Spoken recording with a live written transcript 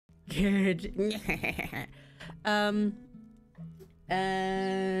Good.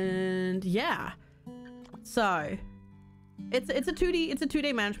 And yeah. So it's a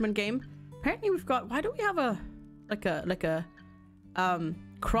 2D management game. Apparently we've got, why do we have a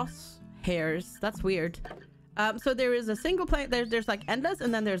crosshairs? That's weird. So there is a single player, there's like endless,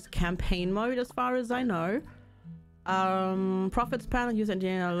 and then there's campaign mode as far as I know. Profits panel, use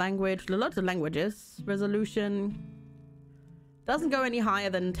engineer language, lots of languages. Resolution doesn't go any higher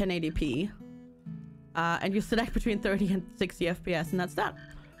than 1080p. And you select between 30 and 60 FPS, and that's that.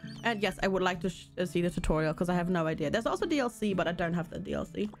 And yes, I would like to see the tutorial because I have no idea. There's also DLC, but I don't have the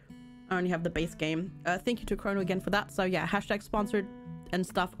DLC. I only have the base game. Thank you to Chrono again for that. So yeah, hashtag sponsored and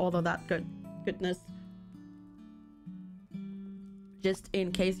stuff, all of that goodness. Just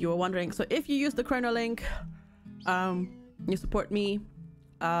in case you were wondering. So if you use the Chrono link, you support me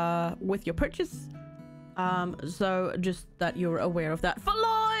with your purchase. So just that you're aware of that.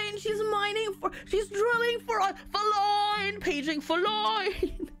 Feline! She's mining for, she's drilling for a Feline! Paging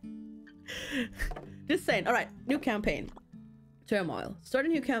Feline! Just saying. Alright, new campaign. Turmoil. Start a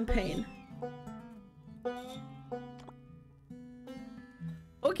new campaign.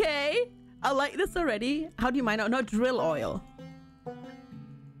 Okay, I like this already. How do you mine out? No, drill oil.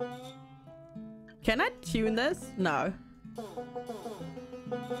 Can I tune this? No.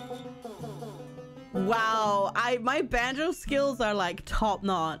 Wow, my banjo skills are like top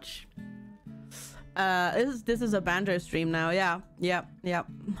notch. This is a banjo stream now. Yeah.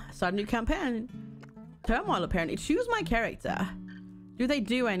 Start a new campaign. Turmoil apparently. Choose my character. Do they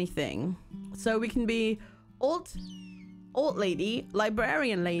do anything? So we can be old lady,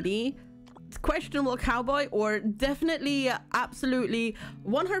 librarian lady, questionable cowboy, or definitely, absolutely,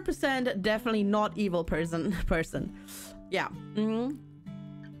 100% definitely not evil person. Yeah.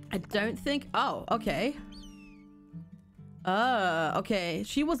 I don't think. Oh, okay. Okay.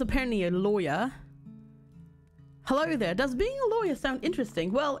 She was apparently a lawyer. Hello there. Does being a lawyer sound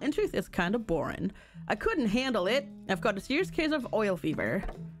interesting? Well, in truth, it's kind of boring. I couldn't handle it. I've got a serious case of oil fever.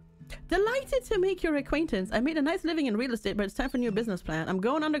 Delighted to make your acquaintance. I made a nice living in real estate, but it's time for a new business plan. I'm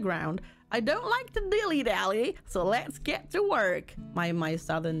going underground. I don't like to dilly-dally, so let's get to work. My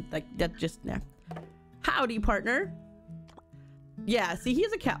southern, like, that just, yeah. Howdy, partner. Yeah, see,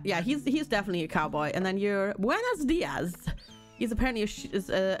 he's a yeah, he's definitely a cowboy. And then you're Buenos Dias. He's apparently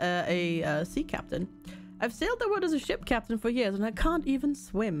a sea captain. I've sailed the world as a ship captain for years, and I can't even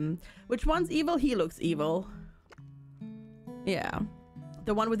swim. Which one's evil? He looks evil. Yeah.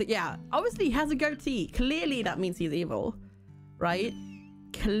 The one with the, yeah, obviously he has a goatee. Clearly that means he's evil, right?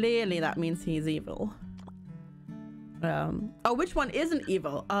 Clearly that means he's evil. Oh, which one isn't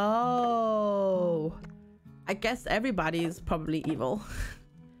evil? Oh, I guess everybody's probably evil.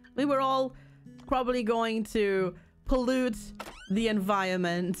 We were all probably going to pollute the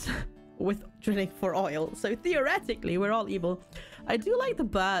environment with drilling for oil. So theoretically, we're all evil. I do like the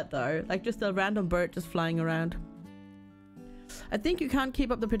bird though, like just a random bird just flying around. I think you can't keep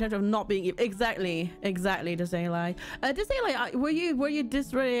up the potential of not being evil. Exactly, Disraeli. Disraeli, were you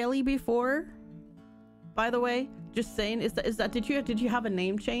Disraeli before? By the way, just saying, is that did you have a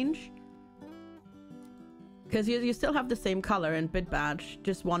name change? Because you still have the same color and bid badge.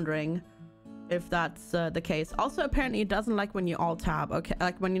 Just wondering if that's the case. Also, apparently it doesn't like when you alt tab. Okay,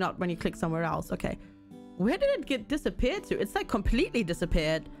 like when you click somewhere else. Okay, where did it get disappeared to? It's like completely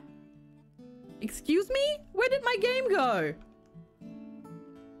disappeared. Excuse me? Where did my game go?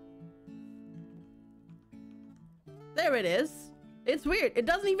 There it is. It's weird. It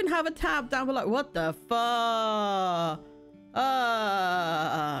doesn't even have a tab down below. What the fuck?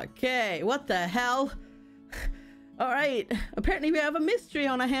 Okay, what the hell? All right. Apparently we have a mystery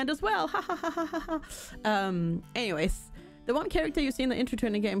on our hand as well. Ha ha ha ha ha. Anyways, the one character you see in the intro to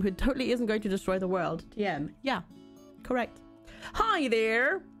the game who totally isn't going to destroy the world. TM. Yeah, correct. Hi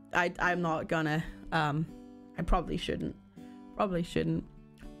there. I'm not gonna. I probably shouldn't.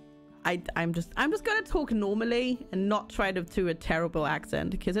 I'm just gonna talk normally and not try to do a terrible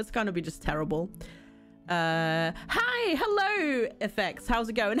accent because it's gonna be just terrible. Hi, hello, FX. How's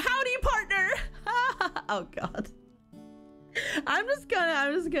it going? Howdy, partner. Oh God. I'm just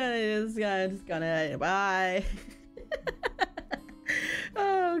gonna bye.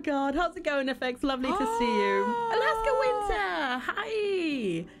 Oh God, how's it going, FX? Lovely to see you. Alaska Winter.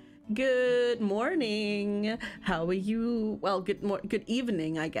 Hi. Good morning. How are you? Well, good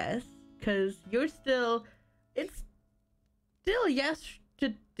evening, I guess, because it's still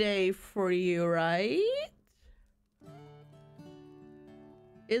yesterday for you, right?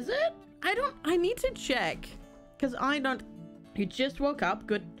 Is it? I need to check, because you just woke up.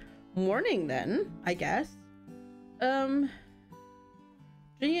 Good morning then, I guess.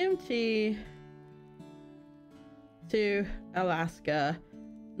 GMT to Alaska.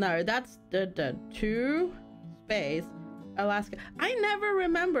 No, that's the 2 space Alaska. I never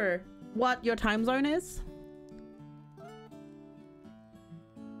remember what your time zone is.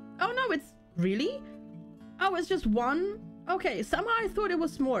 Oh no, it's really? Oh, it's just 1. Okay, somehow I thought it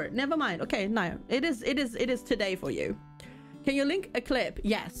was more. Never mind. Okay, no, it is today for you. Can you link a clip?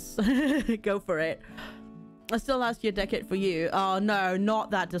 Yes. Go for it. I still last year decade for you. Oh no,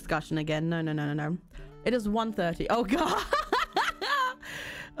 not that discussion again. No. It is 1:30. Oh god.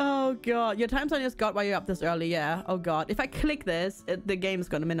 Oh god. Your time zone just got why you're up this early. Yeah. Oh god. If I click this, the game's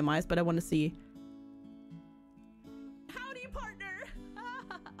gonna minimize, but I want to see. Howdy, partner.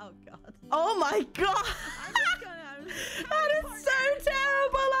 Oh god. Oh my god. That is so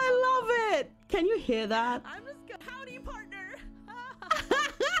terrible. I love it. Can you hear that? I'm just gonna... Howdy, partner.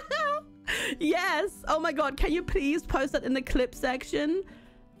 Yes. Oh my god. Can you please post that in the clip section?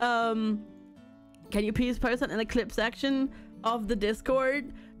 Can you please post that in the clip section of the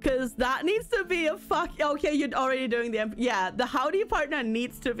Discord? Because that needs to be a okay, you're already doing the yeah, the howdy partner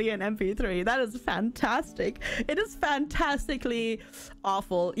needs to be an MP3. That is fantastic. It is fantastically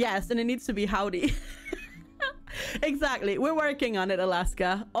awful. Yes, and it needs to be howdy. Exactly. We're working on it,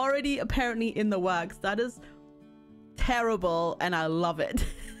 Alaska. Already apparently in the works. That is terrible and I love it.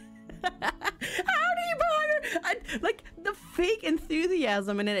 Howdy partner. Like the fake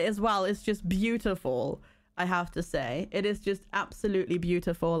enthusiasm in it as well is just beautiful. I have to say, it is just absolutely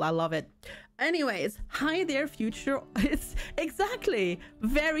beautiful. I love it. Anyways, hi there, future. It's exactly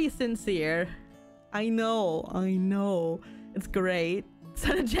very sincere. I know. It's great.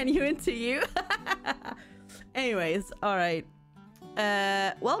 Sounded genuine to you. Anyways, all right.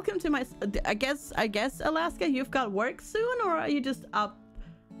 Welcome to my. I guess Alaska, you've got work soon, or are you just up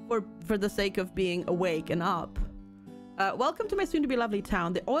for the sake of being awake and up? Welcome to my soon-to-be lovely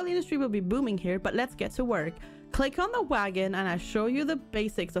town. The oil industry will be booming here, but let's get to work. Click on the wagon and I'll show you the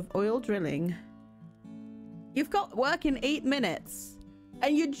basics of oil drilling. You've got work in 8 minutes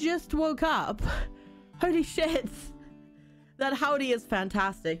and you just woke up. Holy shit. That howdy is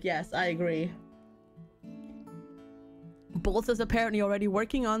fantastic. Yes, I agree. Bolts is apparently already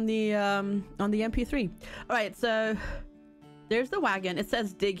working on the MP3. All right, so there's the wagon. It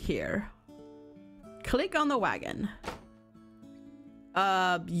says dig here. Click on the wagon.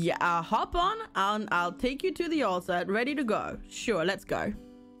 Yeah, hop on and I'll take you to the oil site. Ready to go. Sure, let's go.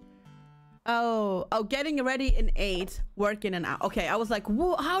 Oh, getting ready in 8, work in an hour. Okay, I was like,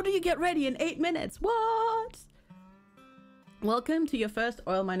 whoa, how do you get ready in 8 minutes? What? Welcome to your first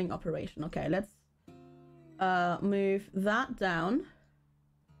oil mining operation. Okay, let's move that down.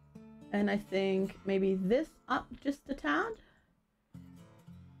 And I think maybe this up just a tad.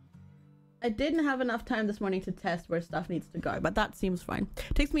 I didn't have enough time this morning to test where stuff needs to go, but that seems fine.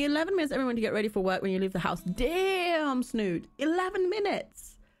 It takes me 11 minutes, everyone, to get ready for work when you leave the house. Damn, Snoot. 11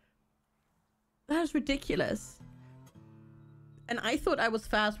 minutes. That is ridiculous. And I thought I was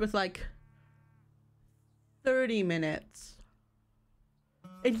fast with like 30 minutes.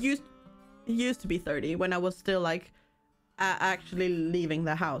 It used to be 30 when I was still like actually leaving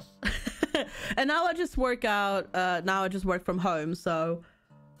the house. And now I just work out. Now I just work from home, so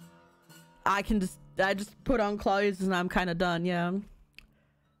I just put on clothes and I'm kind of done. Yeah.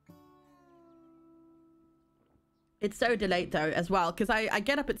 It's so delayed though as well, because I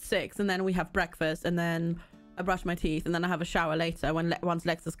get up at 6 and then we have breakfast and then I brush my teeth and then I have a shower later once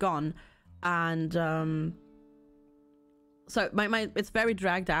Lex is gone, and so my it's very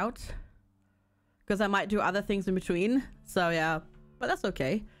dragged out because I might do other things in between. So yeah, but that's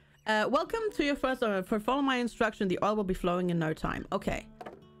okay. Welcome to your first oil. For follow my instruction, the oil will be flowing in no time. Okay.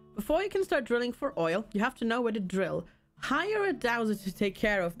 Before you can start drilling for oil, you have to know where to drill. Hire a dowser to take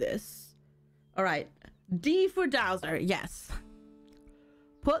care of this. All right. D for dowser. Yes.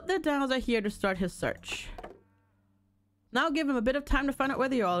 Put the dowser here to start his search. Now give him a bit of time to find out where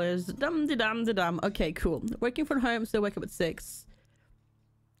the oil is. Dum-de-dum-de-dum. Okay, cool. Working from home, still wake up at 6.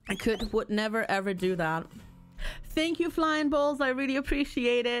 Would never ever do that. Thank you, Flying Balls. I really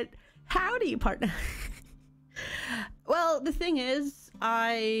appreciate it. Howdy, partner. Well, the thing is,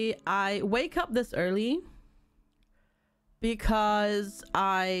 I wake up this early because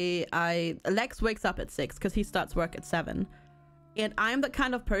Lex wakes up at 6 because he starts work at 7, and I'm the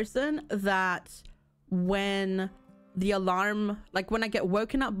kind of person that when the alarm, like when I get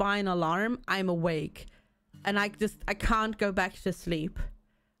woken up by an alarm, I'm awake and I can't go back to sleep,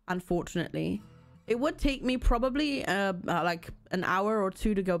 unfortunately. It would take me probably like an hour or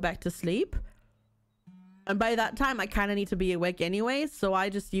 2 to go back to sleep. And by that time, I kind of need to be awake anyway. So I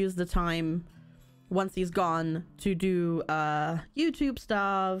just use the time once he's gone to do YouTube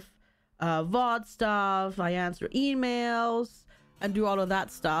stuff, VOD stuff. I answer emails and do all of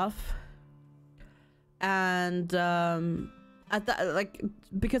that stuff. And at that, like,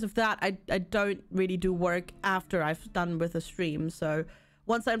 because of that, I don't really do work after I've done with a stream. So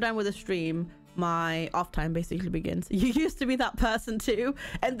once I'm done with a stream, my off time basically begins. You used to be that person too,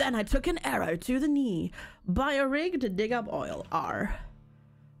 and then I took an arrow to the knee. Buy a rig to dig up oil. R.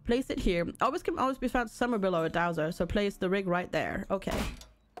 Place it here. Always can always be found somewhere below a dowser, so place the rig right there. Okay,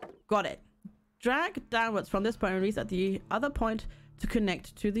 got it. Drag downwards from this point and reset the other point to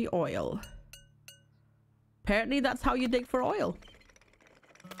connect to the oil. Apparently that's how you dig for oil.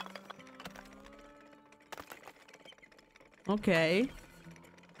 Okay.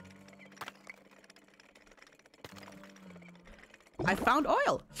 I found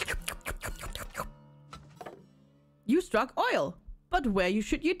oil. You struck oil. But where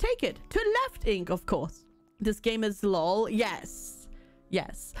should you take it? To left ink, of course. This game is lol. Yes.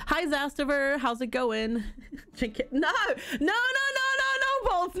 Yes. Hi, Zastiver. How's it going? Drink it. No. No,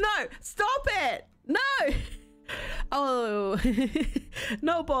 Bolts. No. Stop it. No. Oh.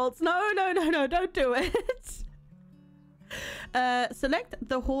 No, Bolts. No. Don't do it. Select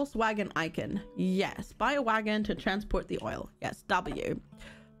the horse wagon icon. Yes. Buy a wagon to transport the oil. Yes. W.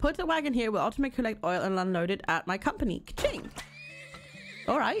 Put a wagon here. Will automatically collect oil and unload it at my company. Ka-ching.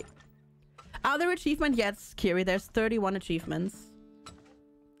 All right. Other achievement? Yes, Kiri. There's 31 achievements.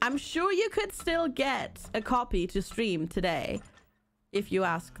 I'm sure you could still get a copy to stream today if you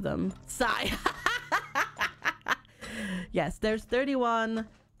ask them. Sigh. Yes, there's 31.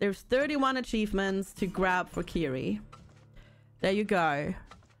 There's 31 achievements to grab for Kiri. There you go.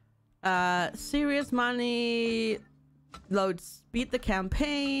 Serious money. Loads. Beat the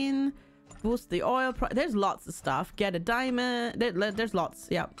campaign. Boost the oil price. There's lots of stuff. Get a diamond. There's lots.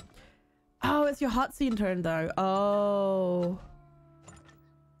 Yep. Oh, it's your hot scene turn though. Oh.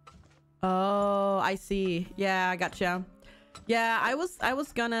 Oh, I see. Yeah, I gotcha. Yeah, I was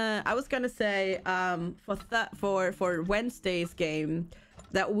gonna say for Wednesday's game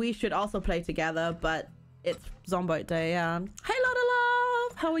that we should also play together, but it's Zombie Day. Hey, Lotta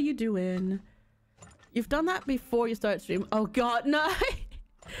Love, how are you doing? You've done that before you start stream. Oh God, no.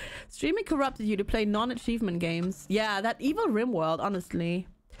 Streaming corrupted you to play non-achievement games. Yeah, that evil Rim world, honestly.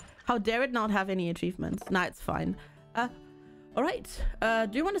 How dare it not have any achievements? Nah, it's fine. All right.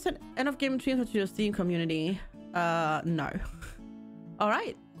 Do you want to send enough game achievements to your Steam community? No. All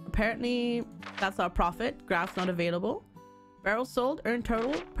right. Apparently, that's our profit. Graphs not available. Barrels sold. Earned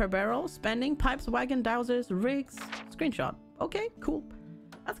total per barrel. Spending. Pipes, wagon, dowsers, rigs. Screenshot. Okay, cool.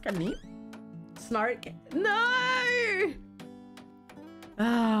 That's kind of neat. Snark. No!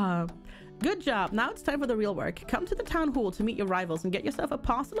 Ah, good job. Now it's time for the real work. Come to the town hall to meet your rivals and get yourself a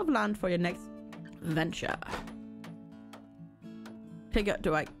parcel of land for your next venture. Click it.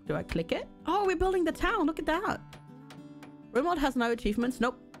 Do I click it? Oh, we're building the town. Look at that. Remote has no achievements.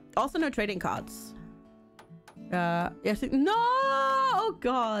 Nope. Also no trading cards. Yes. No. Oh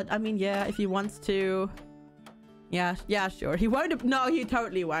God. I mean, yeah. If he wants to. Yeah. Sure. He won't. No, he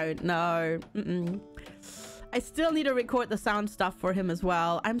totally won't. No. I still need to record the sound stuff for him as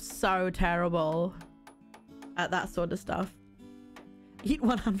well. I'm so terrible at that sort of stuff. Eat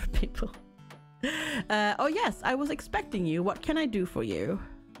 100 people. Oh yes, I was expecting you. What can I do for you?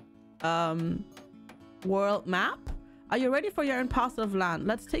 World map? Are you ready for your own parcel of land?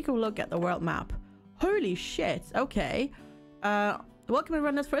 Let's take a look at the world map. Holy shit. Okay. Welcome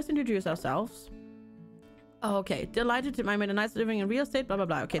everyone. Let's first introduce ourselves. Oh, okay. Delighted to made a nice living in real estate. Blah blah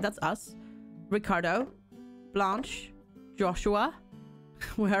blah. Okay, that's us. Ricardo. Blanche, Joshua,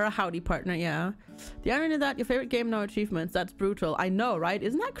 we're a howdy partner. Yeah, the irony that your favorite game, no achievements. That's brutal. I know, right?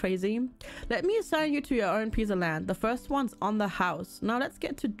 Isn't that crazy? Let me assign you to your own piece of land. The first one's on the house. Now let's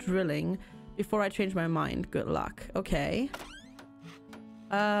get to drilling before I change my mind. Good luck. Okay.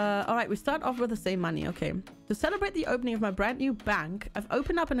 All right, we start off with the same money. Okay, to celebrate the opening of my brand new bank, I've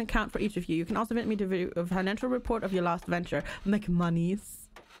opened up an account for each of you. You can also send me a financial report of your last venture. Make monies.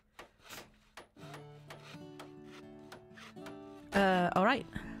 All right.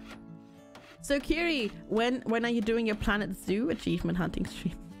 So Kiri, when are you doing your Planet Zoo achievement hunting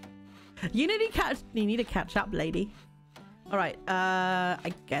stream? You need to catch up, lady. All right.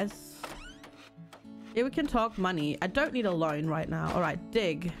 I guess. Yeah, we can talk money. I don't need a loan right now. All right,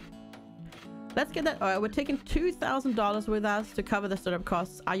 dig. Let's get that. All right, we're taking $2,000 with us to cover the startup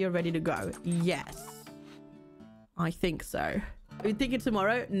costs. Are you ready to go? Yes. I think so. Are you thinking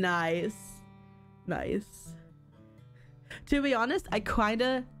tomorrow? Nice. Nice. To be honest, I kind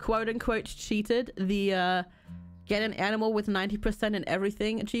of quote-unquote cheated the Get an animal with 90% in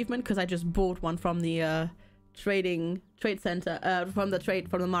everything achievement, because I just bought one from the trade center, from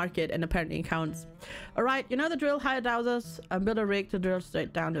the market, and apparently it counts. All right, you know the drill. Hire dowsers and build a rig to drill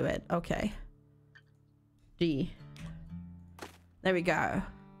straight down to it. Okay. D. There we go.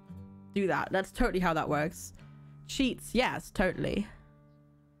 Do that. That's totally how that works. Cheats, yes, totally.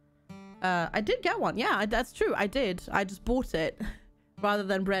 I did get one. Yeah, that's true. I did. I just bought it rather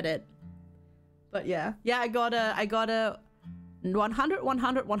than bred it. But yeah, I got a 100,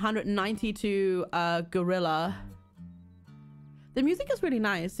 100, 192 gorilla. The music is really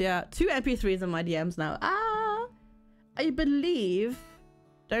nice. Yeah, 2 MP3s in my DMs now. I believe.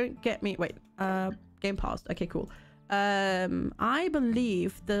 Don't get me. Wait. Game paused. Okay, cool. I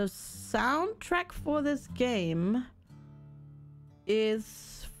believe the soundtrack for this game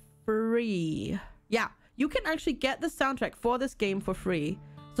is free. Yeah, you can actually get the soundtrack for this game for free.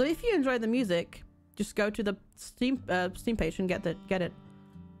 So if you enjoy the music, just go to the Steam page and get it.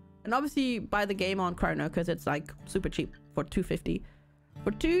 And obviously buy the game on Chrono because it's like super cheap for $2.50.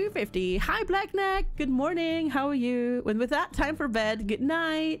 For $2.50. Hi Blackneck. Good morning. How are you? And with that, time for bed. Good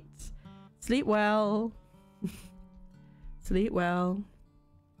night. Sleep well. Sleep well.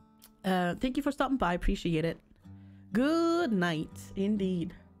 Thank you for stopping by. Appreciate it. Good night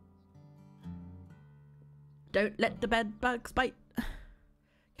indeed. Don't let the bed bugs bite.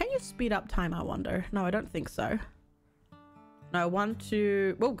 Can you speed up time, I wonder? No, I don't think so. No, 1,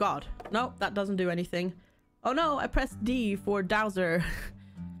 2... Oh, God. No, that doesn't do anything. Oh, no, I pressed D for dowser.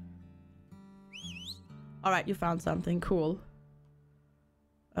 All right, you found something. Cool.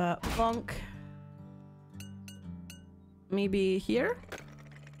 Bonk. Maybe here?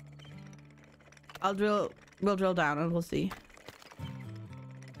 We'll drill down and we'll see.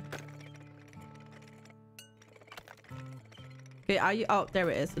 Okay, are you? Oh, there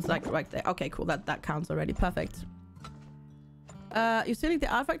it is. It's like right there. Okay, cool. That counts already. Perfect. You're selling the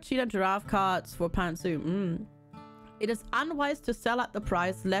artifact cheetah giraffe cards for Pantsu. It is unwise to sell at the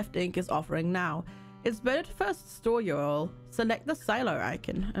price Left Inc is offering now. It's better to first store your oil. Select the silo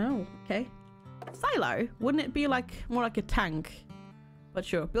icon. Oh, okay. Silo? Wouldn't it be like more like a tank? But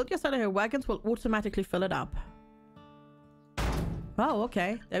sure. Build your silo here. Wagons will automatically fill it up. Oh,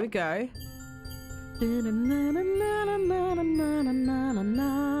 okay. There we go. Hello.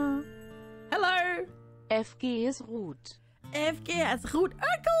 FGsquared. FGsquared.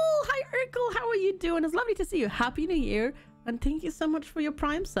 Urkel! Hi Urkel, how are you doing? It's lovely to see you. Happy New Year. And thank you so much for your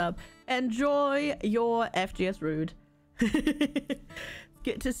Prime sub. Enjoy your FGsquared. It's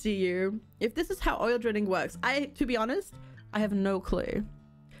good to see you. If this is how oil drilling works, to be honest, I have no clue.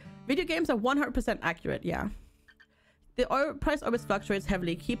 Video games are 100% accurate, yeah. The oil price always fluctuates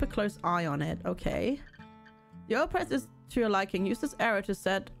heavily. Keep a close eye on it. Okay. The oil price is to your liking. Use this arrow to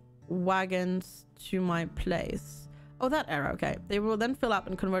set wagons to my place. Oh, that arrow. Okay. They will then fill up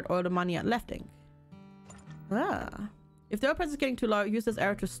and convert oil to money at Left Inc. Ah. If the oil price is getting too low, use this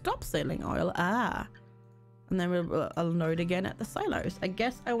arrow to stop selling oil. Ah. And then I'll load again at the silos. I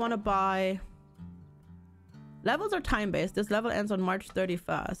guess I want to buy... Levels are time-based. This level ends on March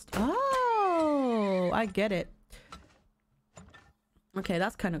 31st. Oh, I get it. Okay,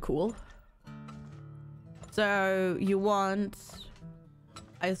 that's kind of cool. So you want,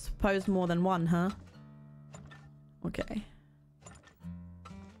 I suppose, more than one, huh? Okay.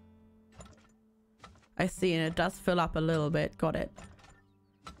 I see, and it does fill up a little bit. Got it.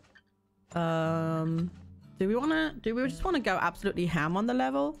 Do we just want to go absolutely ham on the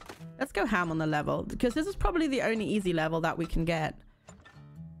level? Let's go ham on the level, because this is probably the only easy level that we can get.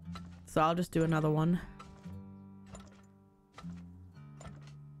 So I'll just do another one.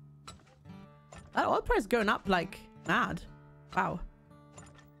 That oil price is going up like mad. Wow.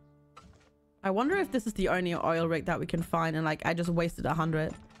 I wonder if this is the only oil rig that we can find, and like I just wasted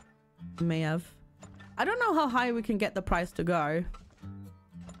 100. May have. I don't know how high we can get the price to go.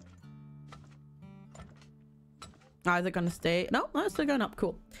 Oh, is it gonna stay? No, it's still going up.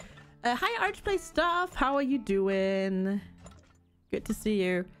 Cool. Hi Archplay Stuff. How are you doing? Good to see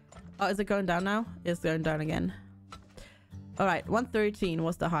you. Oh, is it going down now? It's going down again. All right, 113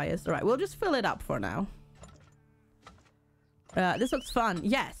 was the highest. All right, we'll just fill it up for now. This looks fun.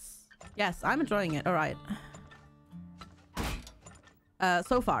 Yes. Yes, I'm enjoying it. All right.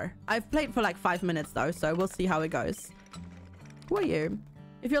 So far. I've played for like 5 minutes though, so we'll see how it goes. Who are you?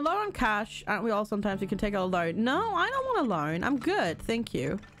 If you're low on cash, aren't we all sometimes you can take a loan? No, I don't want a loan. I'm good. Thank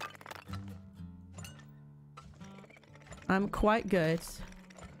you. I'm quite good.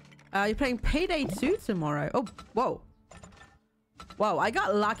 You're playing Payday 2 tomorrow. Oh, whoa. Whoa, I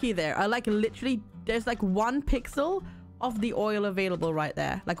got lucky there. I like literally, there's like 1 pixel of the oil available right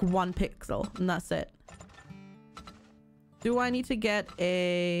there. Like 1 pixel, and that's it. Do I need to get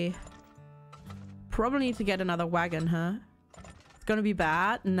a... Probably need to get another wagon, huh? It's gonna be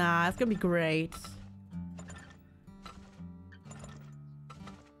bad? Nah, it's gonna be great.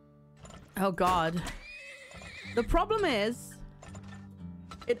 Oh god. The problem is...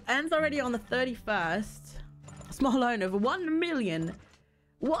 It ends already on the 31st. Small loan of $1 million.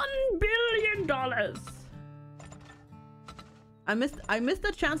 $1 billion. I missed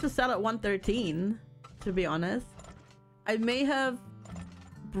the chance to sell at 113, to be honest. I may have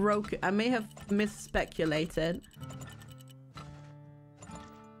misspeculated.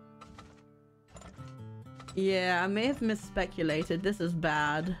 Yeah, I may have misspeculated. This is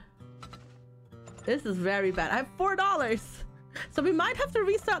bad. This is very bad. I have $4. So we might have to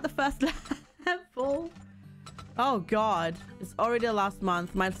restart the first level. Oh god. It's already the last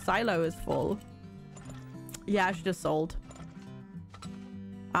month. My silo is full. Yeah, I should have sold.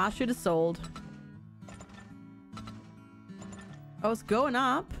 I should have sold. Oh, it's going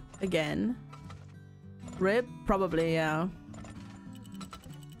up again. RIP? Probably, yeah.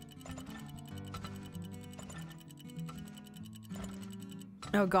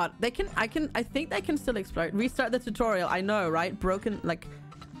 Oh god, I think they can still explode. Restart the tutorial. I know, right? Broken, like,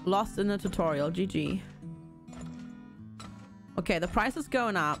 lost in the tutorial. GG. Okay, the price is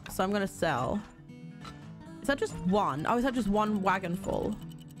going up, so I'm gonna sell. Is that just one? Oh, is that just one wagon full?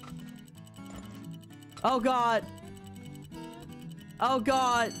 Oh god. Oh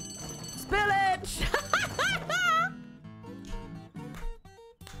god. Spillage!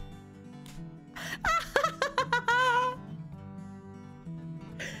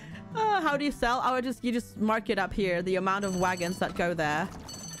 How do you sell? Oh, you just mark it up here, the amount of wagons that go there.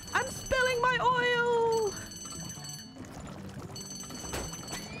 I'm spilling my oil!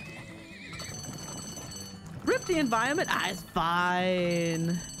 Rip the environment. Ah, it's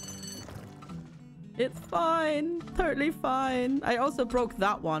fine. It's fine. Totally fine. I also broke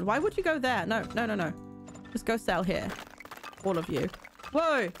that one. Why would you go there? No, no, no, no. Just go sell here. All of you.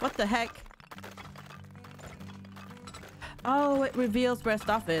 Whoa, what the heck? Oh, it reveals where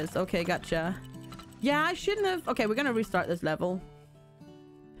stuff is. Okay, gotcha. Yeah, I shouldn't have... Okay, we're gonna restart this level.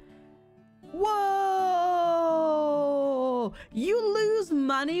 Whoa! You lose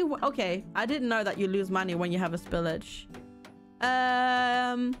money? Okay, I didn't know that you lose money when you have a spillage.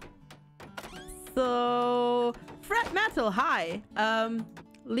 So... Fret Metal, hi.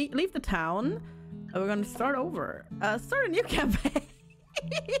 Leave the town. We're gonna start over. Start a new campaign.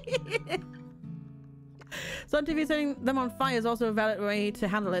 So on TV, setting them on fire is also a valid way to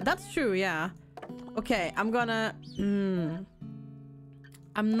handle it. That's true, yeah. Okay, I'm gonna...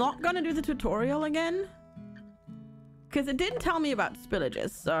 I'm not gonna do the tutorial again. Because it didn't tell me about spillages,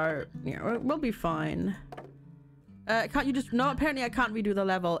 so... Yeah, we'll be fine. Can't you just... No, apparently I can't redo the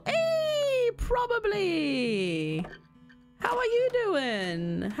level. Hey! Probably! How are you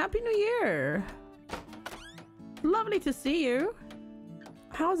doing? Happy New Year! Lovely to see you.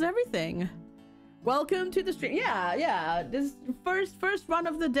 How's everything? Welcome to the stream. Yeah. This first run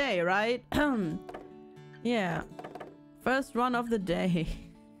of the day, right? Yeah. First run of the day.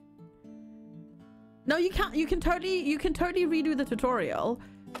 No, you can't. You can totally redo the tutorial.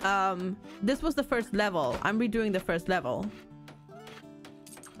 This was the first level. I'm redoing the first level.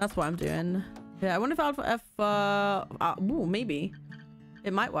 That's what I'm doing. Yeah, I wonder if Alpha F ooh, maybe.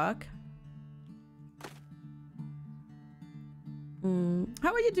 It might work.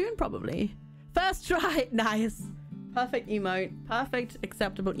 How are you doing? Probably. First try. Nice. Perfect emote. Perfect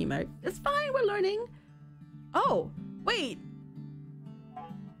acceptable emote. It's fine. We're learning. Oh, wait.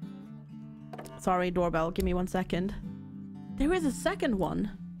 Sorry, doorbell. Give me 1 second. There is a second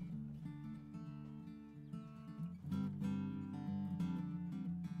one.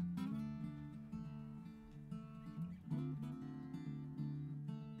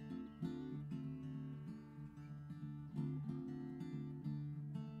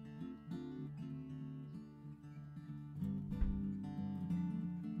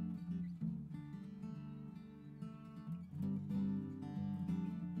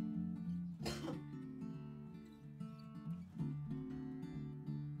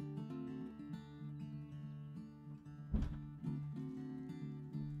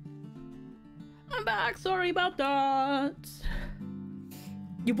 I'm back. Sorry about that.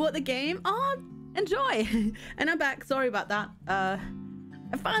 You bought the game? Oh, enjoy. And I'm back. Sorry about that. I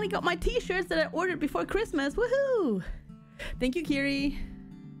finally got my t-shirts that I ordered before Christmas. Woohoo! Thank you, Kiri.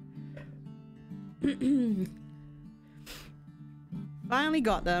 Finally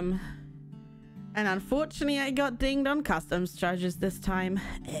got them. And unfortunately, I got dinged on customs charges this time.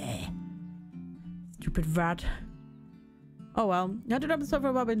 Stupid rat. Oh well. How did episode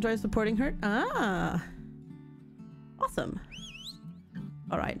for Bob enjoy supporting her? Ah. Oh, awesome.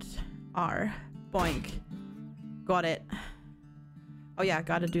 All right. R. Boink. Got it. Oh yeah,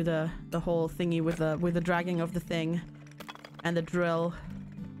 gotta do the whole thingy with the dragging of the thing and the drill.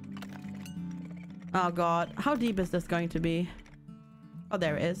 Oh god, how deep is this going to be? Oh,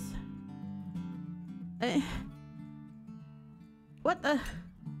 there it is. What the?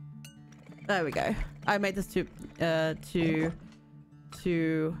 There we go. I made this too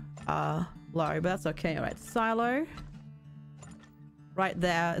low, but that's okay. All right, silo. Right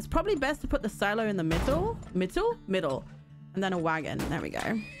there. It's probably best to put the silo in the middle, and then a wagon. There we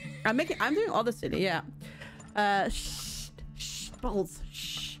go. I'm doing all the city. Yeah. Balls.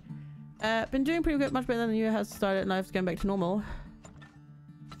 Shh. Been doing pretty good. Much better than the year has started. Life's going back to normal.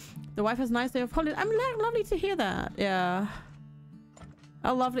 The wife has a nice day of holiday. Lovely to hear that. Yeah.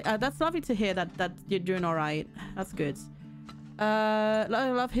 Oh, lovely. That's lovely to hear that you're doing all right. That's good. I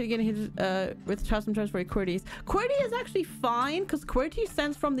love getting hit with custom terms for QWERTYs. QWERTY is actually fine because QWERTY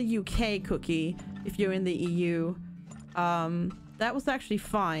stands from the UK cookie. If you're in the EU, that was actually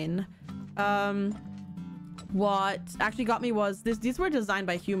fine. What actually got me was these were designed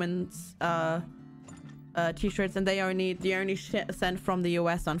by humans. T-shirts, and they only sent from the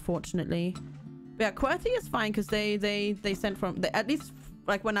US, unfortunately. But yeah, QWERTY is fine because they sent from at least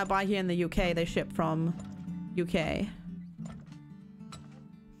like when I buy here in the UK, they ship from UK.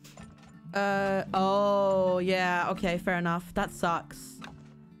 Oh yeah, okay, fair enough. That sucks.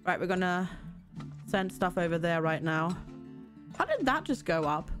 Right, we're gonna send stuff over there right now. How did that just go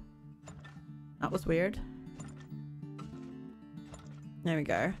up? That was weird. There we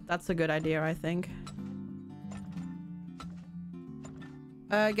go. That's a good idea, I think.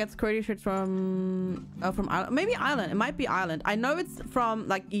 Gets QWERTY shirts from Ireland. Maybe Ireland. It might be Ireland. I know it's from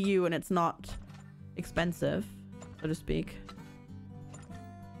like EU and it's not expensive, so to speak.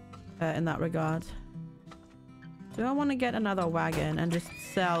 In that regard. Do I want to get another wagon and just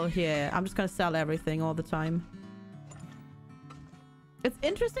sell here? I'm just gonna sell everything all the time. It's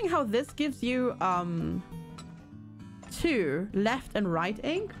interesting how this gives you 2 left and right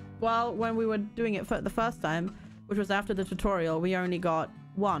ink. Well, when we were doing it for the first time, which was after the tutorial, we only got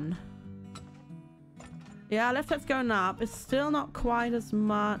 1. Yeah, left side's going up. It's still not quite as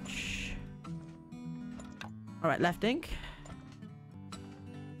much. All right, left ink.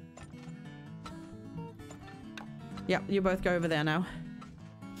 Yep, you both go over there now.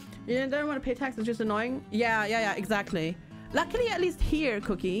 You don't want to pay tax, it's just annoying. Yeah, exactly. Luckily, at least here,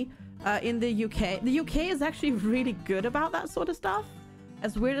 Cookie, in the UK is actually really good about that sort of stuff.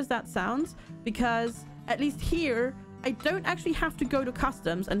 As weird as that sounds, because at least here, I don't actually have to go to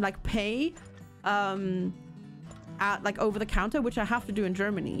customs and like pay at like over the counter, which I have to do in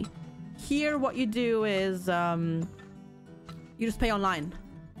Germany. Here, what you do is you just pay online.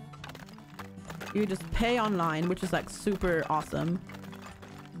 You just pay online, which is like super awesome.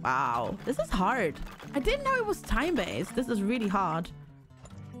 Wow, this is hard. I didn't know it was time-based. This is really hard.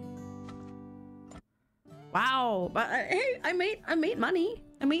 Wow, but hey, I made money.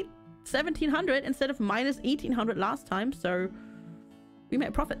 I made 1,700 instead of minus 1,800 last time, so we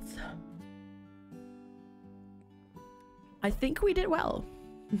made profits. I think we did well.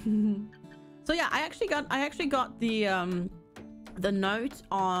 So yeah, I actually got the note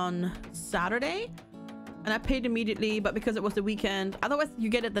on Saturday, and I paid immediately, but because it was the weekend, otherwise you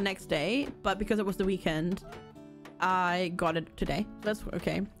get it the next day, but because it was the weekend, I got it today. That's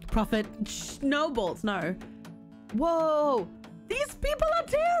okay. Profit. Snowballs. No. Whoa. These people are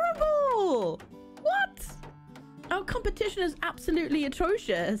terrible. What? Our competition is absolutely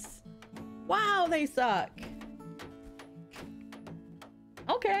atrocious. Wow, they suck.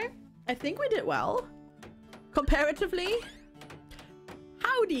 Okay. I think we did well. Comparatively.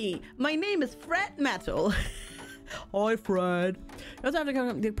 Howdy. My name is Fred Metal. Hi, Fred. You also have to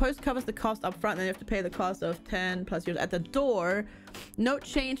cover, the post covers the cost up front, and you have to pay the cost of 10 plus euros at the door. Note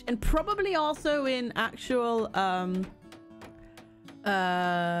change, and probably also in actual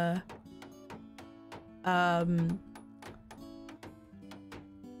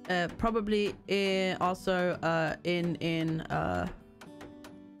probably in also in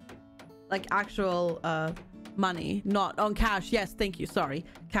like actual money, not on cash. Yes, thank you. Sorry,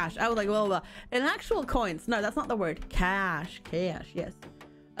 cash. I was like, well, in actual coins. No, that's not the word. Cash. Yes.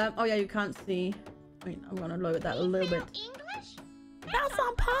 Oh yeah, you can't see. Wait, I'm gonna lower that a little bit. English? That's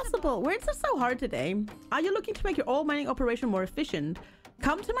not possible. Why is this so hard today? Are you looking to make your oil mining operation more efficient?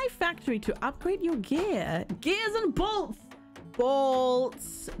 Come to my factory to upgrade your gear. Gears and bolts.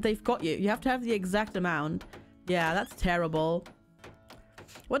 Bolts. They've got you. You have to have the exact amount. Yeah, that's terrible.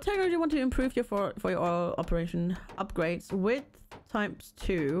 What technology do you want to improve for your oil operation? Upgrades. Width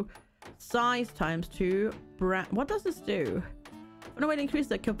 ×2. Size times 2. What does this do? No way to increase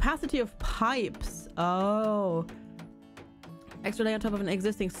the capacity of pipes. Oh. Extra layer on top of an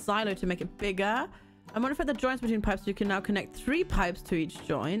existing silo to make it bigger. I modified the joints between pipes so you can now connect 3 pipes to each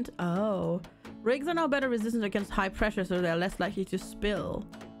joint. Oh. Rigs are now better resistant against high pressure, so they're less likely to spill.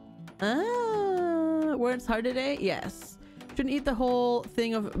 Ah. Words hard today? Yes. Shouldn't eat the whole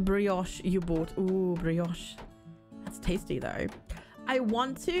thing of brioche you bought. Ooh, brioche. That's tasty though. I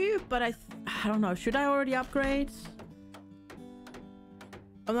want to, but I don't know. Should I already upgrade?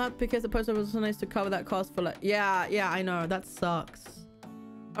 I'm not, because the poster was so nice to cover that cost for like... Yeah, I know. That sucks.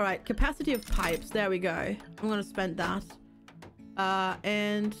 All right, capacity of pipes. There we go. I'm gonna spend that.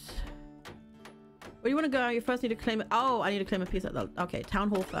 And where do you want to go? You first need to claim it. Oh, I need to claim a piece of the... Okay, town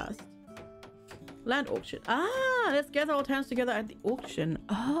hall first. Land auction. Ah, let's gather all towns together at the auction.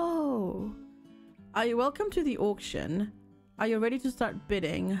 Oh. Are you welcome to the auction? Are you ready to start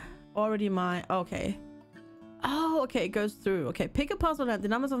bidding? Already my... Okay. Oh, okay. It goes through. Okay. Pick a parcel land. The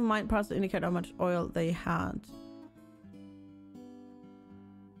numbers of mine parcels indicate how much oil they had.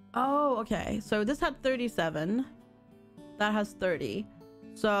 Oh, okay. So this had 37. That has 30.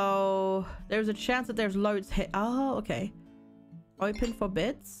 So there's a chance that there's loads hit. Oh, okay. Open for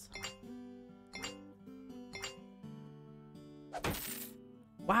bids.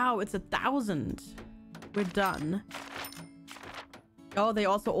 Wow, it's 1,000. We're done. Oh, they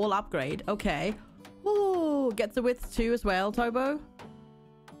also all upgrade. Okay. Ooh, gets the width too as well, Tobo.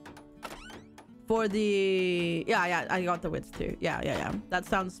 For the... Yeah, I got the width too. Yeah. That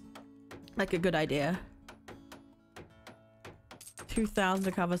sounds like a good idea. 2,000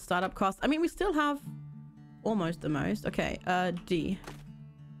 to cover startup costs. I mean, we still have almost the most. Okay, D.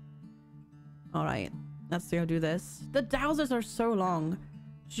 All right, let's go do this. The dowsers are so long.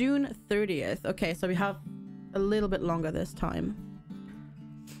 June 30th. Okay, so we have a little bit longer this time.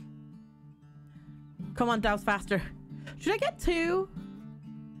 Come on, douse faster. Should I get 2?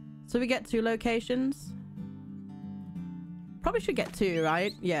 So we get 2 locations. Probably should get 2,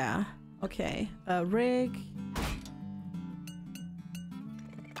 right? Yeah. Okay. Rig.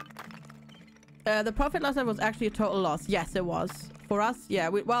 The profit last time was actually a total loss. Yes, it was. For us, yeah.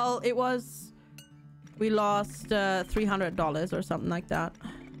 Well, it was... We lost $300 or something like that.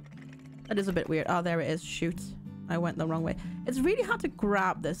 That is a bit weird. Oh, there it is. Shoot. I went the wrong way. It's really hard to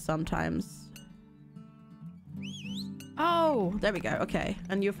grab this sometimes. Oh, there we go. Okay.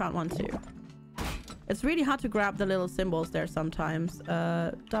 And you found one too. It's really hard to grab the little symbols there sometimes.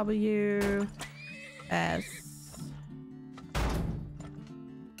 W, S.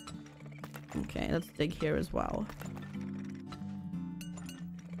 Okay, let's dig here as well.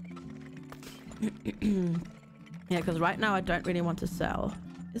 Yeah, because right now I don't really want to sell.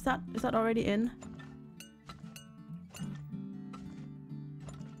 Is that already in?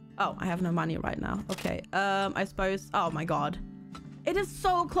 Oh, I have no money right now. Okay, I suppose... Oh my god. It is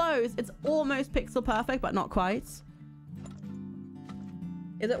so close. It's almost pixel perfect, but not quite.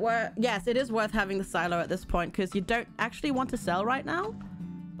 Is it worth... Yes, it is worth having the silo at this point, because you don't actually want to sell right now.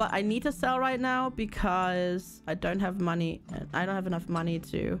 But I need to sell right now because I don't have money. I don't have enough money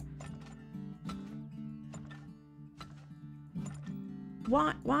to...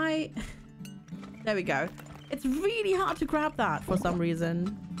 Why? There we go. It's really hard to grab that for some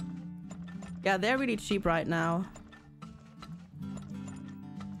reason. Yeah, they're really cheap right now.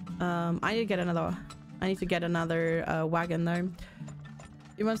 I need to get another... I need to get another wagon though.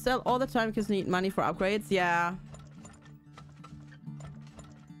 You must sell all the time because you need money for upgrades. Yeah.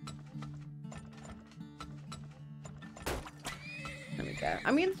 There we go.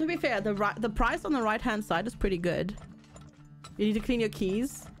 I mean, to be fair, the price on the right hand side is pretty good. You need to clean your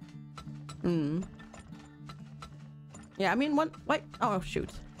keys. Yeah, I mean, wait. Oh,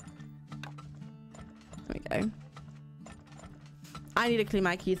 shoot. There we go. I need to clean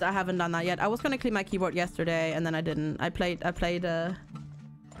my keys. I haven't done that yet. I was going to clean my keyboard yesterday and then I didn't. I played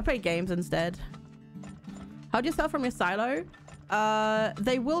games instead. How do you sell from your silo?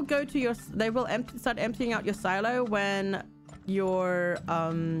 They will go to your... They will start emptying out your silo when your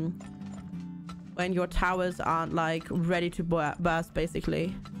towers aren't like ready to burst,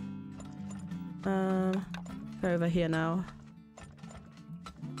 basically. Go over here now.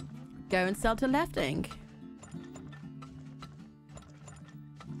 Go and sell to lefting.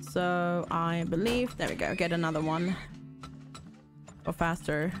 So I believe, there we go, get another one for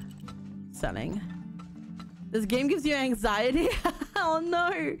faster selling. This game gives you anxiety. Oh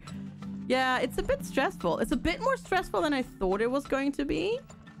no. Yeah, it's a bit stressful. It's a bit more stressful than I thought it was going to be,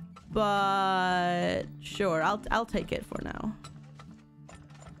 but sure, I'll take it for now.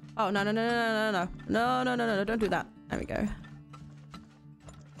 Oh no, don't do that. There we go.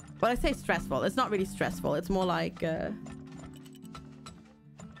 Well, I say stressful. It's not really stressful. It's more like... it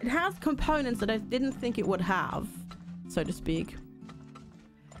has components that I didn't think it would have, so to speak.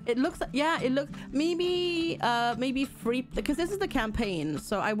 It looks... Yeah, it looks... Maybe free... Because this is the campaign,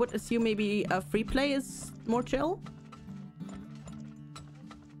 so I would assume maybe free play is more chill.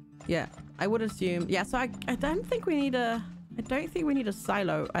 Yeah, I would assume. Yeah, so I don't think we need a... I don't think we need a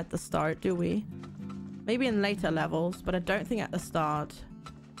silo at the start, do we? Maybe in later levels, but I don't think at the start.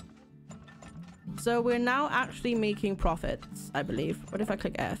 So we're now actually making profits, I believe. What if I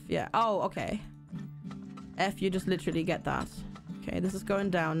click F? Yeah. Oh, okay. F, you just literally get that. Okay, this is going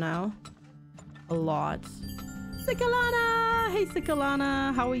down now. A lot. Sikalana! Hey,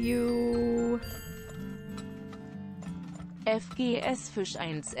 Sikalana! How are you? FGs Fisch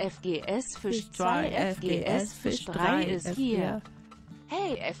 1, FGs Fisch 2, FGs Fisch 3 ist hier.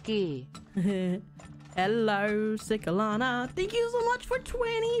 Hey, FG. Hello, Sikalana. Thank you so much for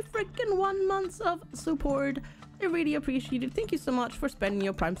 20 freaking 1 months of support. I really appreciate it. Thank you so much for spending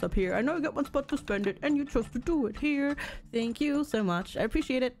your prime sub here. I know you got one spot to spend it and you chose to do it here. Thank you so much. I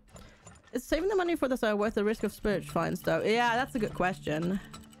appreciate it. Is saving the money for this worth the risk of spirit fines though? Yeah, that's a good question.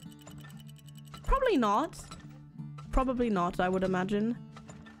 Probably not. Probably not, I would imagine.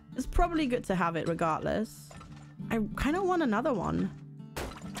 It's probably good to have it regardless. I kind of want another one.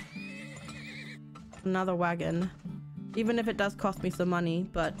 Another wagon. Even if it does cost me some money,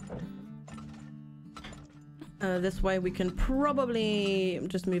 but... this way we can probably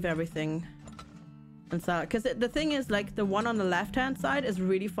just move everything. And so, because the thing is, like, the one on the left-hand side is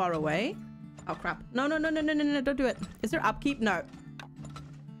really far away. Oh, crap. No, no, no, no, no, no, no, don't do it. Is there upkeep? No.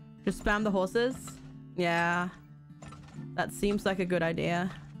 Just spam the horses. Yeah. That seems like a good idea,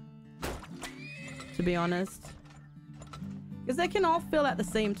 to be honest. Because they can all fill at the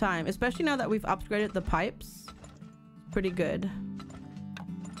same time, especially now that we've upgraded the pipes. Pretty good.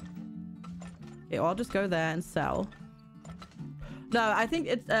 Okay, I'll just go there and sell. No, I think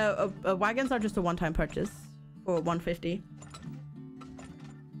it's wagons are just a one-time purchase for 150.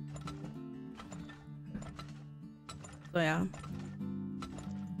 So yeah.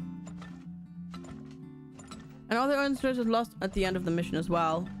 And all the orange is lost at the end of the mission as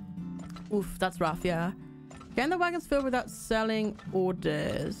well. Oof, that's rough, yeah. Can the wagons fill without selling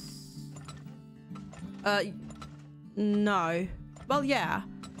orders? No. Well, yeah.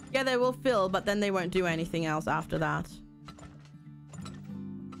 Yeah, they will fill, but then they won't do anything else after that.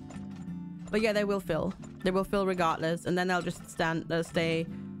 But yeah, they will fill. They will fill regardless, and then they'll just stay.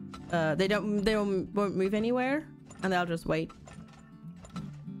 They won't move anywhere, and they'll just wait.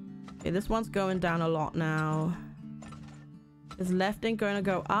 Okay, this one's going down a lot now. Is lefting going to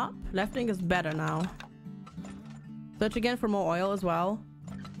go up? Lefting is better now. Search again for more oil as well.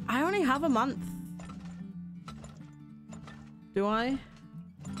 I only have a month. Do I?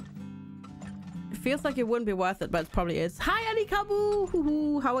 It feels like it wouldn't be worth it, but it probably is. Hi, Ali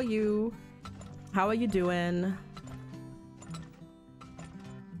Kabu! How are you? How are you doing?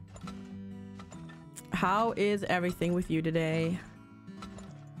 How is everything with you today?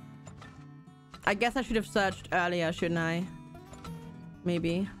 I guess I should have searched earlier, shouldn't I?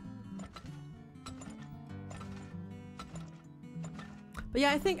 Maybe. But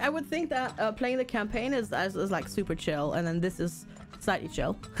yeah, I would think that playing the campaign is like super chill, and then this is slightly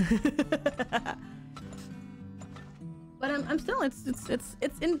chill. But I'm still it's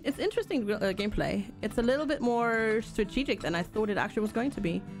interesting gameplay. It's a little bit more strategic than I thought it actually was going to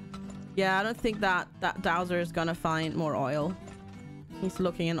be. Yeah, I don't think that Dowser is gonna find more oil. He's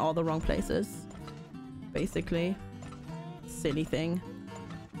looking in all the wrong places, basically. Silly thing.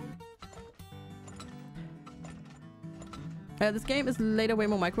 This game is later way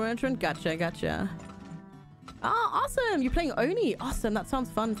more micro-entrant. Gotcha. Oh, awesome! You're playing Oni. Awesome. That sounds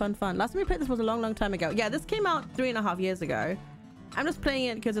fun. Last time we played this was a long time ago. Yeah, this came out 3.5 years ago. I'm just playing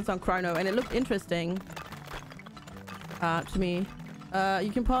it because it's on Chrono and it looked interesting to me.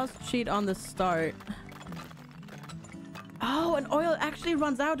 You can pause cheat on the start. Oh, and oil actually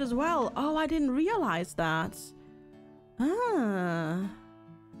runs out as well. Oh, I didn't realize that. Ah.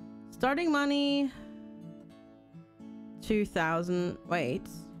 Starting money 2,000. Wait.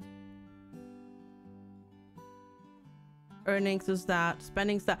 Earnings is that.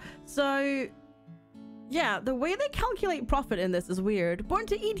 Spending's that. So, yeah, the way they calculate profit in this is weird. Born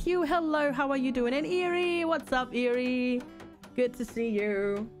to eat you. Hello, how are you doing? And Eerie, what's up, Eerie? Good to see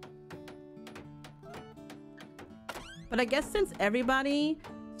you. But I guess since everybody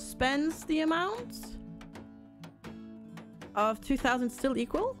spends the amount of 2,000 still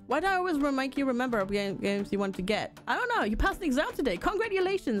equal? Why do I always make you remember games you want to get? I don't know. You passed the exam today.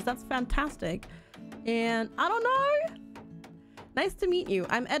 Congratulations. That's fantastic. And I don't know. Nice to meet you.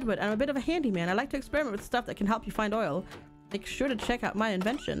 I'm Edward. I'm a bit of a handyman. I like to experiment with stuff that can help you find oil. Make sure to check out my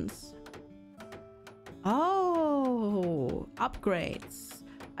inventions. Oh, upgrades.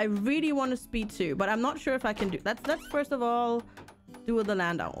 I really want a speed 2, but I'm not sure if I can do... Let's first of all do the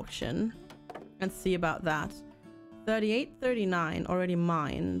land auction and see about that. 38, 39 already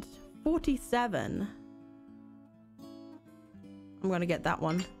mined. 47. I'm gonna get that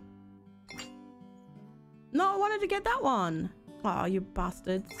one. No, I wanted to get that one. Oh, you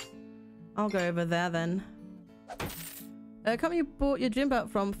bastards. I'll go over there then. Company you bought your gym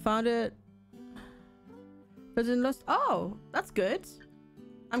belt from found it. Lost. Oh, that's good.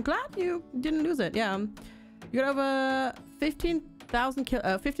 I'm glad you didn't lose it. Yeah. You got over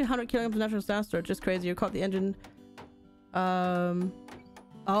 1,500 kilograms of natural sand storage. Just crazy. You caught the engine.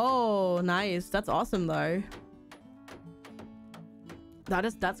 Oh, nice. That's awesome though.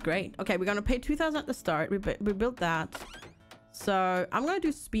 That's great. Okay, we're gonna pay 2,000 at the start. We built that. So I'm gonna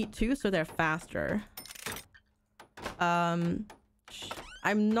do speed 2 so they're faster. I'm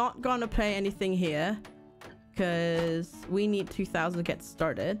not gonna pay anything here because we need 2,000 to get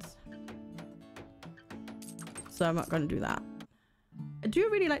started. So I'm not gonna do that. I do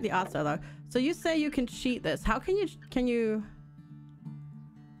really like the art style though. So you say you can cheat this. How can you?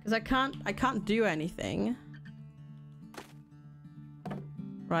 Because I can't do anything.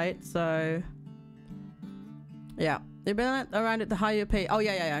 Right, so yeah, you've been around it the higher you pay. Oh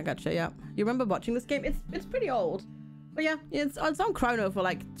yeah, I gotcha. Yeah, you remember watching this game? It's pretty old, but yeah, it's on Chrono for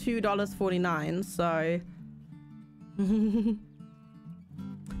like $2.49. So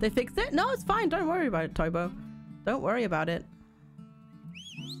they fixed it. No, it's fine. Don't worry about it, Tobo. Don't worry about it.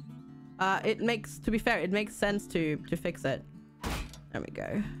 To be fair, it makes sense to fix it. There we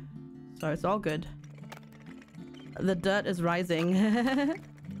go. So it's all good. The dirt is rising.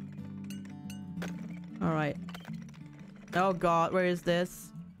 All right. Oh god, where is this?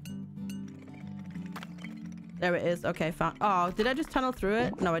 There it is. Okay, found. Oh, did I just tunnel through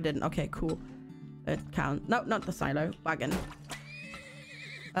it? No, I didn't. Okay, cool. It counts. No, not the silo. Wagon.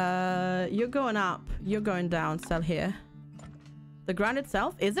 You're going up. You're going down. Sell here. The ground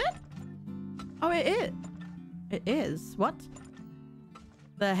itself? Is it? Oh, it is. It is. What?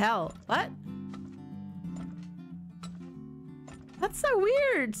 The hell? What? That's so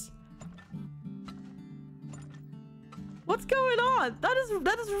weird. What's going on? That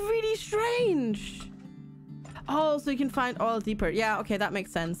is really strange. Oh, so you can find oil deeper. Yeah, okay, that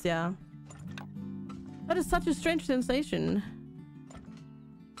makes sense. Yeah. That is such a strange sensation.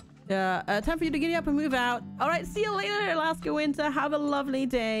 Yeah, time for you to giddy up and move out. All right, see you later, Alaska Winter. Have a lovely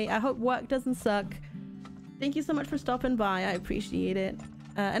day. I hope work doesn't suck. Thank you so much for stopping by. I appreciate it.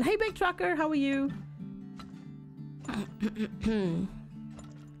 And hey, Big Trucker, how are you?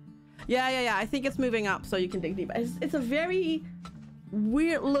 Yeah. I think it's moving up so you can dig deeper. It's a very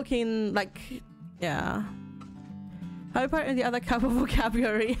weird looking, like, yeah. How about in the other cup of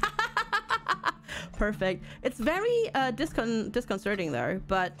vocabulary? Perfect. It's very disconcerting though,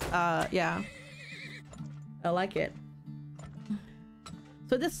 but yeah. I like it.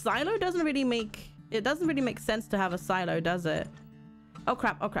 So this silo doesn't really make sense to have a silo, does it? Oh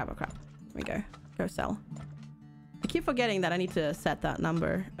crap. Here we go. Go sell. I keep forgetting that I need to set that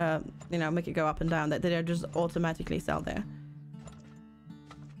number, you know, make it go up and down, that they don't just automatically sell there.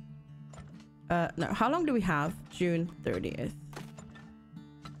 No, how long do we have? June 30th.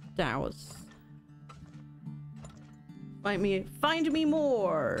 Dows. Find me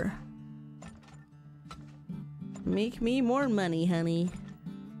more. Make me more money, honey.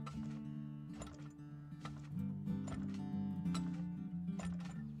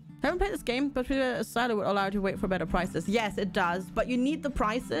 I haven't played this game, but a silo would allow you to wait for better prices. Yes, it does, but you need the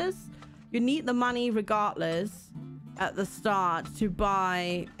prices. You need the money regardless at the start to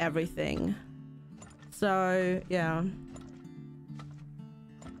buy everything. So, yeah.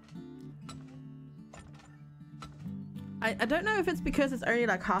 I don't know if it's because it's only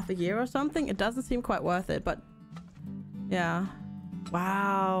like half a year or something. It doesn't seem quite worth it, but yeah.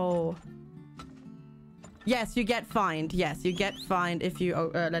 Wow. Yes, you get fined. Yes, you get fined if you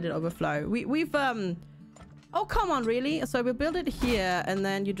let it overflow. We've oh, come on, really? So we build it here and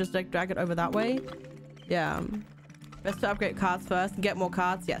then you just like drag it over that way. Yeah. Best to upgrade cards first and get more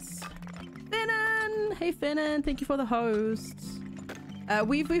cards. Yes. Finnan! Hey, Finnan. Thank you for the host.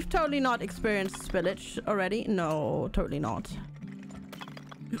 We've totally not experienced spillage already. No, totally not.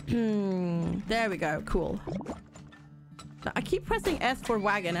 There we go. Cool. Now, I keep pressing S for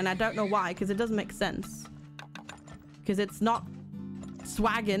wagon and I don't know why, because it doesn't make sense. Because it's not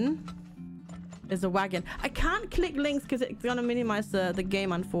swaggin. It's a wagon. I can't click links because it's gonna minimize the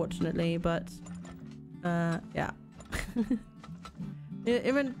game, unfortunately, but yeah.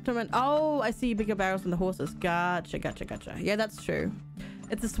 Inventory. Oh, I see bigger barrels than the horses. Gotcha. Yeah, that's true.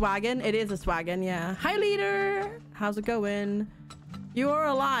 It's a swagon. It is a swagon, yeah. Hi, leader. How's it going? You are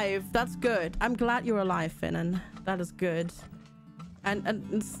alive. That's good. I'm glad you're alive, Finnan. That is good. And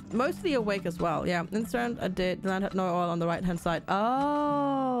it's mostly awake as well. Yeah. Insert I did. Then I had no oil on the right-hand side.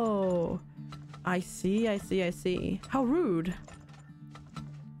 Oh. I see. How rude.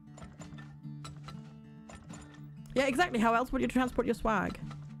 Yeah, exactly. How else would you transport your swag?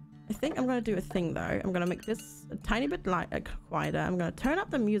 I think I'm going to do a thing, though. I'm going to make this a tiny bit quieter. I'm going to turn up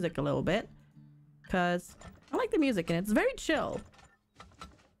the music a little bit. Because I like the music and it's very chill.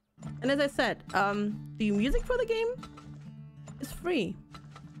 And as I said, the music for the game is free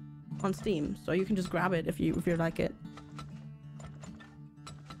on Steam. So you can just grab it if you like it.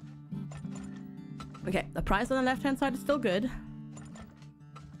 Okay, the price on the left-hand side is still good.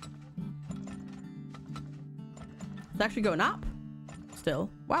 It's actually going up still.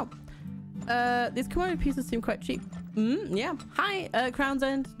 Wow. These commodity pieces seem quite cheap. Yeah. Hi, Crown's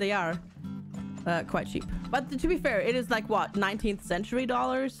End. They are quite cheap. But to be fair, it is like what, 19th century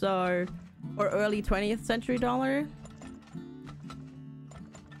dollars, so, or early 20th century dollar.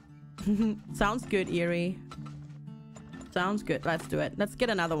 Sounds good, Eerie. Sounds good. Let's do it. Let's get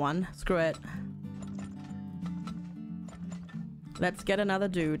another one. Screw it. Let's get another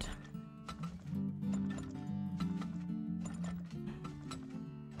dude.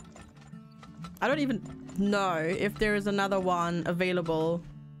 I don't even know if there is another one available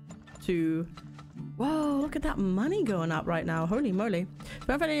to... Whoa, look at that money going up right now. Holy moly. Don't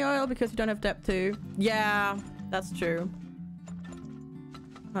have any oil because you don't have depth too. Yeah, that's true.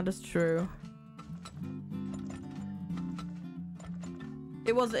 That is true.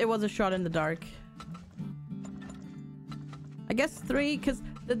 It was a shot in the dark. I guess 3, because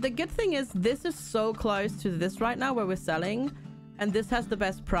the good thing is this is so close to this right now where we're selling, and this has the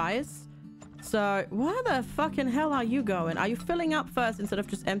best price. So where the fucking hell are you going? Are you filling up first instead of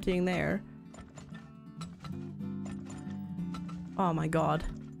just emptying there? Oh my god.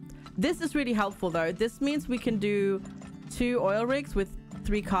 This is really helpful though. This means we can do 2 oil rigs with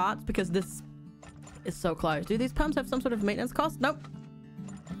 3 carts because this is so close. Do these pumps have some sort of maintenance cost? Nope.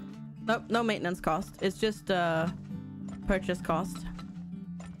 Nope, no maintenance cost. It's just purchase cost.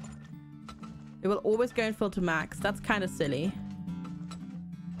 It will always go and fill to max. That's kind of silly.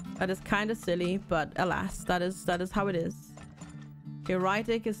 That is kind of silly, but alas, that is how it is. Okay,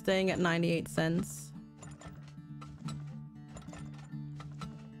 Rytic is staying at 98 cents.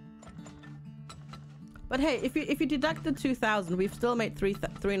 But hey, if you deduct the 2,000, we've still made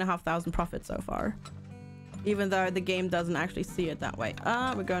 3,500 profit so far. Even though the game doesn't actually see it that way.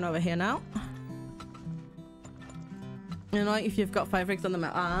 We're going over here now. You know, if you've got 5 rigs on the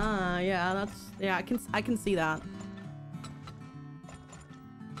map. Yeah, that's... Yeah, I can see that.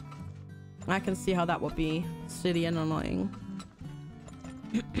 I can see how that would be silly and annoying.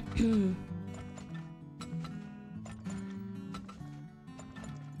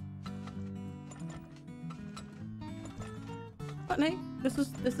 But hey,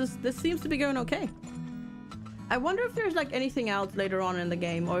 this seems to be going okay. I wonder if there's like anything else later on in the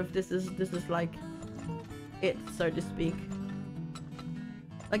game, or if this is like it, so to speak.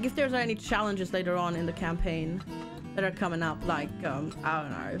 Like if there's any challenges later on in the campaign that are coming up, like I don't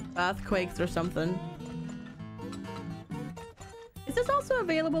know, earthquakes or something. Is this also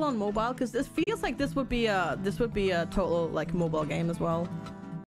available on mobile? Because this feels like this would be a total like mobile game as well.